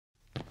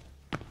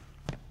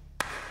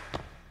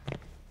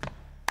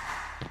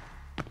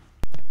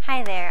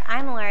Hi there,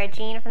 I'm Laura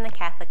Jean from the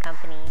Catholic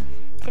Company.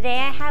 Today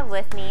I have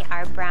with me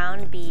our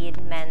brown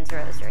bead men's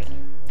rosary.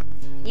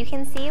 You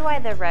can see why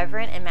the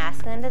reverent and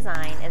masculine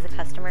design is a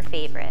customer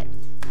favorite.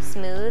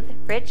 Smooth,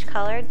 rich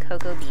colored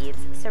cocoa beads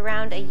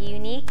surround a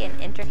unique and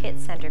intricate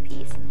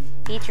centerpiece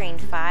featuring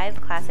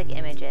 5 classic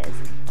images,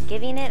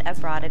 giving it a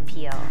broad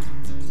appeal.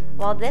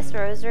 While this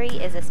rosary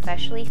is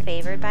especially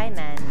favored by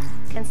men,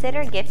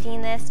 consider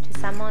gifting this to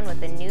someone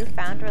with a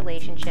newfound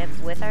relationship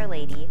with Our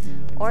Lady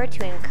or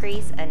to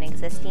increase an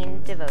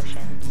existing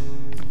devotion.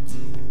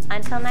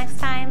 Until next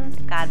time,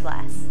 God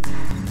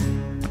bless.